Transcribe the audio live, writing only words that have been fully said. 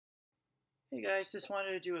Hey guys, just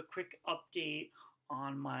wanted to do a quick update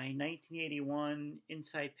on my 1981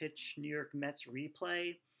 Inside Pitch New York Mets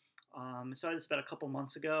replay. I saw this about a couple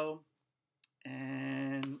months ago,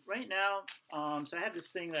 and right now, so I have this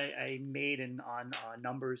thing that I made on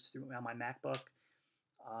numbers through on my MacBook.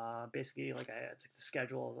 Basically, it's like the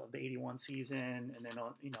schedule of the '81 season, and then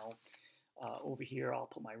over here I'll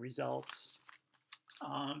put my results.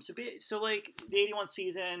 Like the '81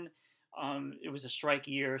 season, it was a strike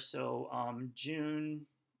year. So June,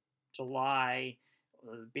 July,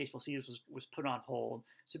 the baseball season was put on hold.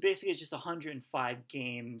 So basically, it's just 105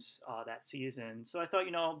 games that season. So I thought,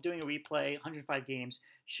 doing a replay, 105 games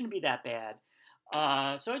shouldn't be that bad.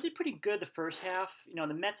 So I did pretty good the first half.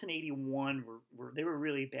 The Mets in '81 were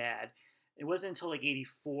really bad. It wasn't until like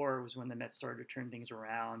 '84 was when the Mets started to turn things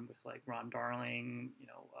around with like Ron Darling,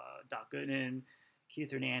 Doc Gooden,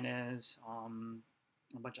 Keith Hernandez,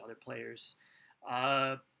 a bunch of other players.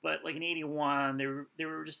 But like in '81, they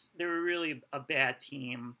were really a bad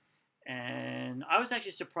team, and I was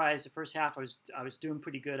actually surprised. The first half, I was doing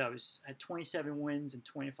pretty good. Had 27 wins and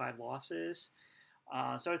 25 losses.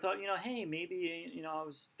 So I thought, hey, maybe I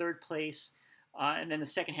was third place, and then the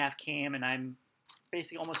second half came, and I'm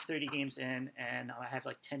basically almost 30 games in, and I have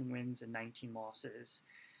like 10 wins and 19 losses.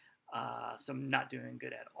 So I'm not doing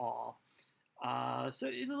good at all. So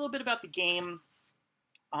a little bit about the game.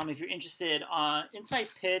 If you're interested, inside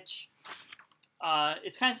pitch,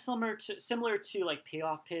 it's kind of similar to like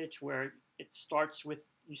payoff pitch, where you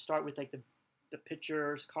start with like the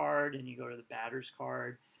pitcher's card and you go to the batter's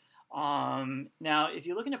card. Now, if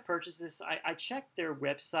you're looking to purchase this, I checked their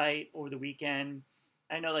website over the weekend.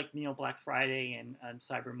 I know Black Friday and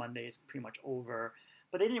Cyber Monday is pretty much over,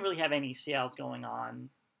 but they didn't really have any sales going on.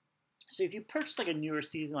 So if you purchase like a newer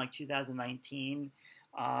season like 2019,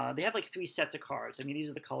 they have like 3 sets of cards. I mean, these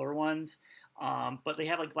are the color ones, but they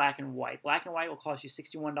have like black and white. Black and white will cost you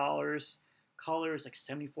 $61. Color is like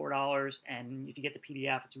 $74, and if you get the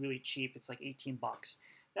PDF, it's really cheap. It's like $18.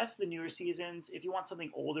 That's the newer seasons. If you want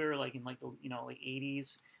something older, like in like the like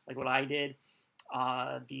 '80s, like what I did,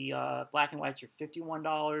 the black and whites are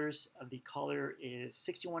 $51. The color is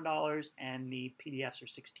 $61, and the PDFs are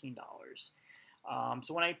 $16.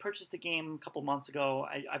 So when I purchased the game a couple months ago,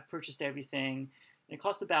 I purchased everything. And it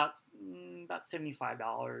costs about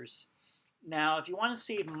 $75. Now, if you want to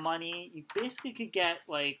save money, you basically could get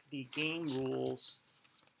like the game rules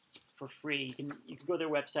for free. You can go to their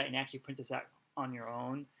website and actually print this out on your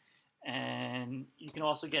own. And you can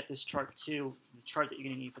also get this chart too, the chart that you're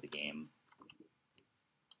going to need for the game.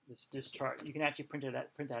 This chart, you can actually print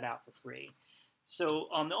that out for free. So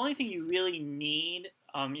the only thing you really need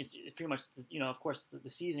is pretty much, of course, the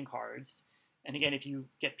season cards. And again, if you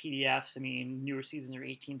get PDFs, I mean, newer seasons are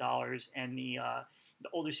 $18, and the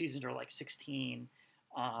older seasons are like $16.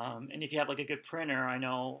 And if you have like a good printer, I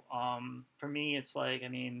know for me, it's like, I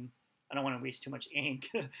mean, I don't want to waste too much ink,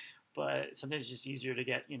 but sometimes it's just easier to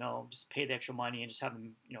get, just pay the extra money and just have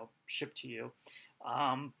them, shipped to you.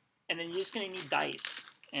 And then you're just going to need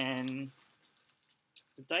dice. And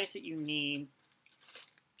the dice that you need,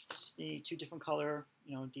 just need 2 different color,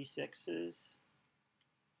 D6s,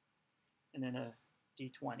 and then a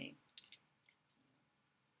D20.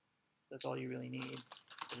 That's all you really need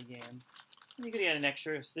for the game. And you could add an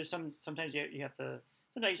extra. So there's sometimes you have to.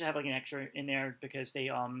 Sometimes you have like an extra in there because they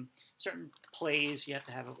certain plays you have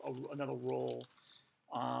to have another roll.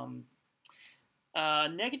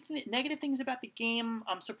 Negative things about the game.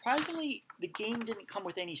 Surprisingly, the game didn't come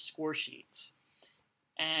with any score sheets,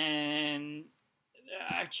 and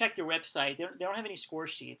I checked their website. They don't have any score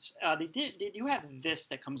sheets. They do have this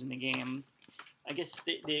that comes in the game. I guess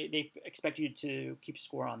they expect you to keep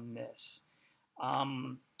score on this.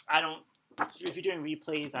 I don't. If you're doing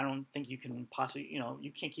replays, I don't think you can possibly.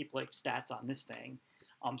 You can't keep like stats on this thing.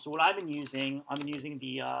 So what I've been using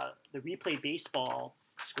the replay baseball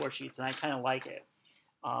score sheets, and I kind of like it.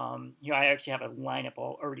 Here I actually have a lineup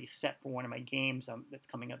already set for one of my games that's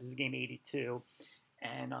coming up. This is game 82,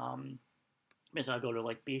 and so I'll go to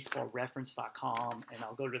like baseballreference.com and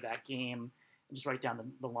I'll go to that game and just write down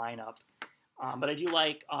the lineup. But I do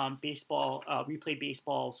like replay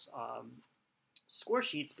baseball's score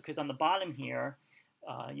sheets, because on the bottom here,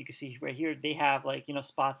 you can see right here they have like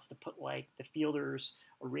spots to put like the fielders'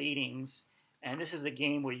 ratings. And this is a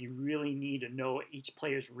game where you really need to know each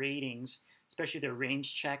player's ratings, especially their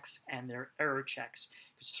range checks and their error checks,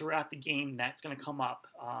 because throughout the game that's going to come up.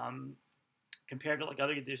 Compared to like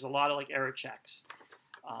there's a lot of like error checks.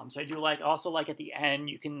 So I also like at the end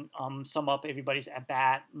you can sum up everybody's at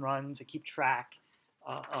bat runs and keep track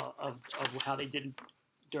of how they did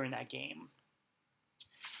during that game.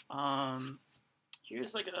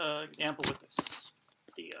 here's like an example what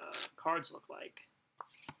the cards look like.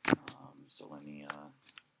 So let me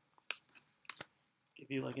give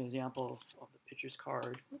you like an example of the pitcher's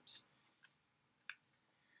card. Oops.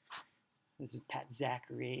 This is Pat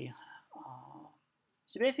Zachary.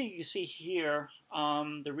 So basically, you can see here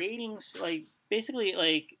the ratings, like basically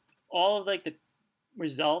like all of like the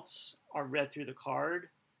results are read through the card.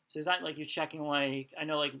 So it's not like you're checking like I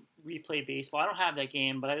know like Replay Baseball. I don't have that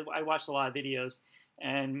game, but I watched a lot of videos,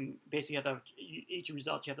 and basically you have to have each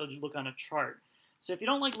result you have to look on a chart. So if you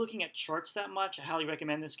don't like looking at charts that much, I highly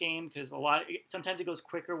recommend this game because sometimes it goes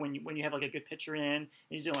quicker when you have like a good pitcher in and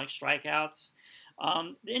he's doing like strikeouts.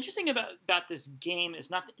 The interesting about this game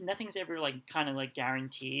is nothing's ever like kind of like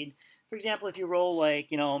guaranteed. For example, if you roll like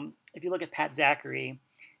if you look at Pat Zachary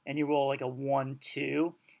and you roll like a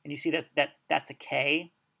 1-2 and you see that's a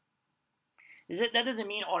K, that doesn't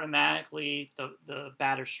mean automatically the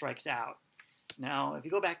batter strikes out. Now, if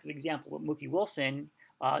you go back to the example with Mookie Wilson,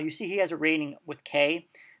 you see he has a rating with K,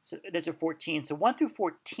 so there's a 14. So 1 through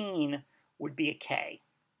 14 would be a K.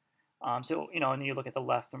 So, and you look at the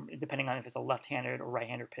left, depending on if it's a left-handed or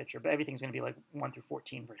right-handed pitcher, but everything's going to be like 1 through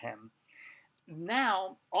 14 for him.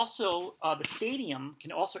 Now, also, the stadium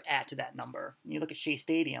can also add to that number. You look at Shea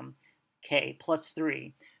Stadium, K plus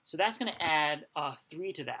 3. So that's going to add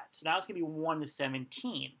 3 to that. So now it's going to be 1 to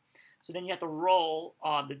 17. So then you have to roll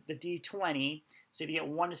the D20. So if you get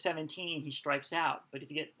 1 to 17, he strikes out. But if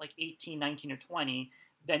you get like 18, 19, or 20,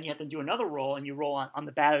 then you have to do another roll, and you roll on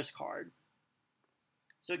the batter's card.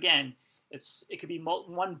 So again, it could be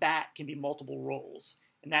one bat can be multiple rolls,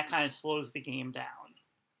 and that kind of slows the game down.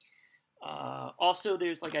 Also,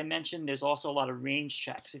 there's like I mentioned, there's also a lot of range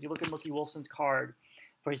checks. If you look at Mookie Wilson's card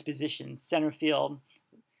for his position, center field,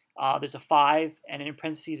 there's a 5, and in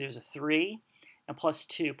parentheses there's a 3, and plus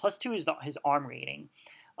 2. Plus 2 is his arm rating,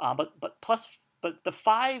 but the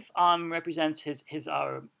 5 represents his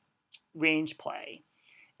range play,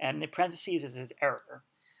 and the parentheses is his error.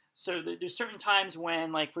 So there's certain times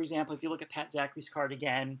when, like, for example, if you look at Pat Zachary's card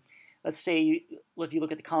again, let's say if you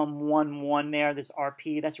look at the column 1-1 there, this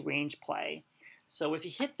RP, that's range play. So if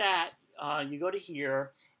you hit that, you go to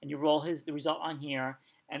here, and you roll the result on here,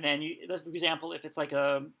 and then, for example, if it's like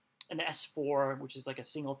an S4, which is like a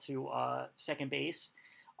single to second base,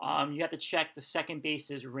 you have to check the second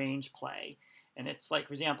base's range play. And it's like,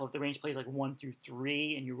 for example, if the range play is like 1 through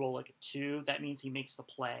 3, and you roll like a 2, that means he makes the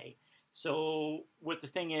play. So what the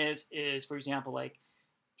thing is for example, like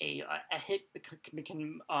a hit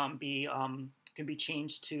can be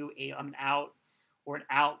changed to an out, or an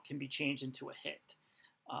out can be changed into a hit.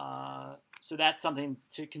 So that's something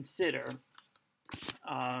to consider.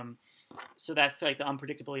 So that's like the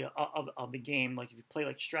unpredictability of the game. Like if you play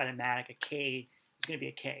like Stratomatic, a K is going to be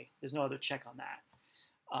a K. There's no other check on that.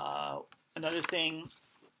 Another thing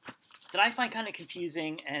that I find kind of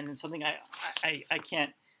confusing, and something I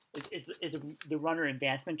can't, is the runner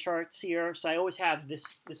advancement charts here. So I always have this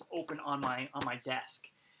open on my desk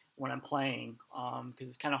when I'm playing, because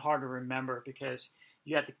it's kind of hard to remember, because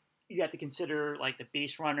you have to consider like the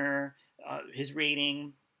base runner, his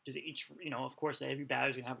rating, because each, of course every batter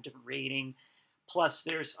is gonna have a different rating. Plus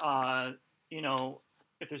there's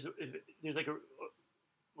if there's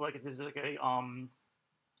like if there's like a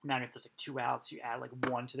matter if there's like 2 outs, you add like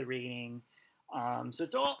 1 to the rating. So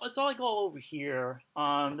it's all like all over here.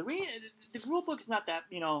 The rule book is not that,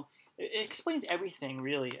 it explains everything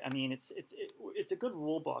really. I mean, it's a good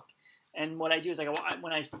rule book. And what I do is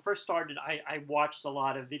when I first started, I watched a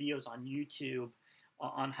lot of videos on YouTube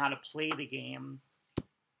on how to play the game.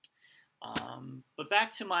 But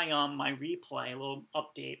back to my my replay, a little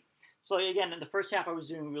update. So again, in the first half I was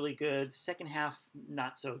doing really good. Second half,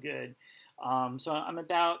 not so good. So I'm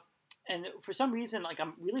about. And for some reason, like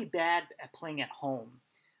I'm really bad at playing at home.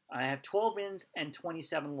 I have 12 wins and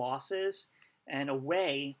 27 losses, and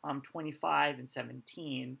away I'm 25 and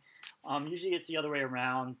 17. Usually it's the other way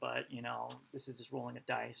around, but this is just rolling a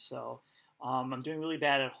dice. So I'm doing really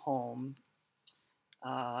bad at home.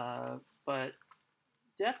 But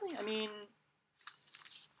definitely, I mean,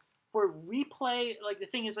 for replay, like the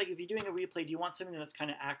thing is, like if you're doing a replay, do you want something that's kind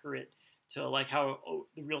of accurate to like how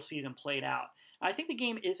the real season played out? I think the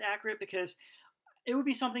game is accurate, because it would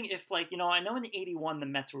be something if, like, I know in the 81 the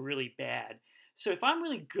Mets were really bad. So if I'm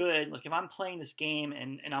really good, like if I'm playing this game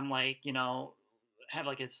and I'm like, have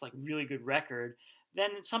like it's like really good record,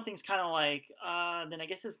 then something's kind of like, then I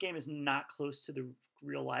guess this game is not close to the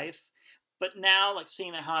real life. But now, like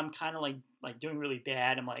seeing how I'm kind of like doing really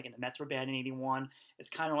bad, I'm like, and the Mets were bad in 81. It's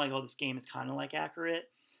kind of like, oh, this game is kind of like accurate.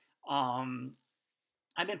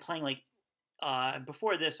 I've been playing like.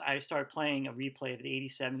 Before this, I started playing a replay of the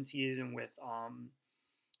 87 season with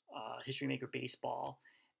History Maker Baseball,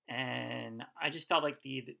 and I just felt like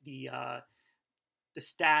the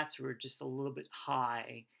stats were just a little bit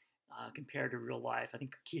high compared to real life. I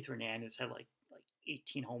think Keith Hernandez had like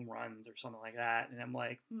 18 home runs or something like that, and I'm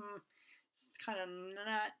like, it's kind of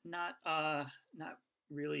not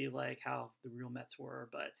really like how the real Mets were,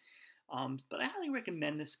 but I highly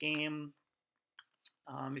recommend this game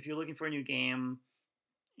if you're looking for a new game.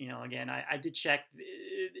 Again, I did check.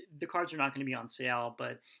 The cards are not going to be on sale,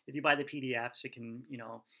 but if you buy the PDFs, it can,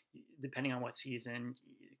 depending on what season,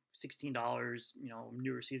 $16.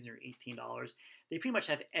 Newer season are $18. They pretty much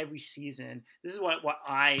have every season. This is what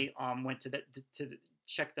I went to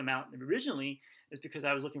check them out originally, is because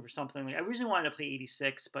I was looking for something. Like, I originally wanted to play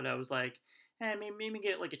 86, but I was like, maybe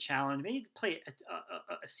get like a challenge, maybe play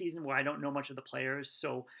a season where I don't know much of the players.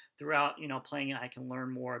 So throughout, playing it, I can learn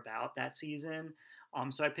more about that season.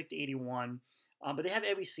 So I picked 81, but they have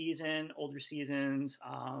every season, older seasons.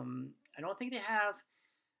 I don't think they have.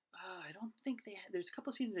 I don't think they. There's a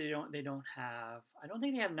couple of seasons they don't have. I don't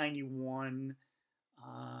think they have 91.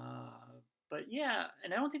 Uh, but yeah,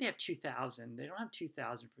 and I don't think they have 2000. They don't have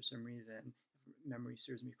 2000 for some reason. If memory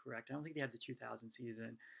serves me correct, I don't think they have the 2000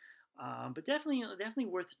 season. But definitely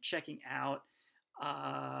worth checking out.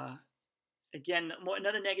 Uh, Again,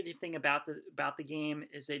 another negative thing about the game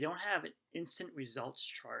is they don't have an instant results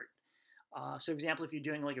chart. So, for example, if you're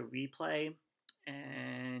doing like a replay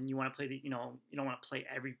and you want to play you don't want to play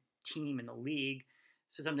every team in the league,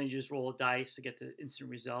 so sometimes you just roll a dice to get the instant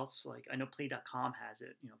results. Like, I know Play.com has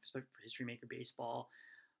it, especially for History Maker Baseball.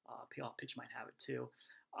 Payoff Pitch might have it too.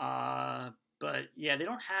 But yeah, they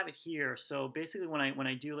don't have it here. So basically, when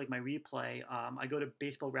I do like my replay, I go to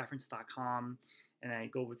baseballreference.com and I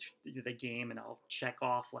go with the game and I'll check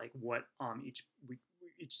off like what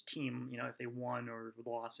each team, if they won or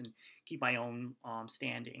lost, and keep my own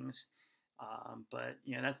standings. But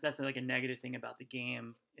that's like a negative thing about the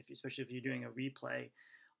game, especially if you're doing a replay.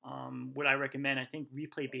 What I recommend, I think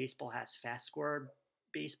Replay Baseball has Fast Score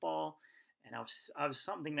Baseball, and I was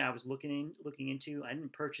something that I was looking into. I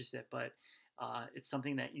didn't purchase it, but it's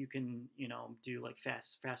something that you can do like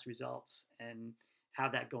fast results and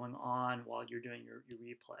have that going on while you're doing your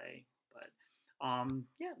replay. But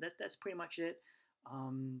yeah, that's pretty much it.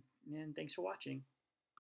 And thanks for watching.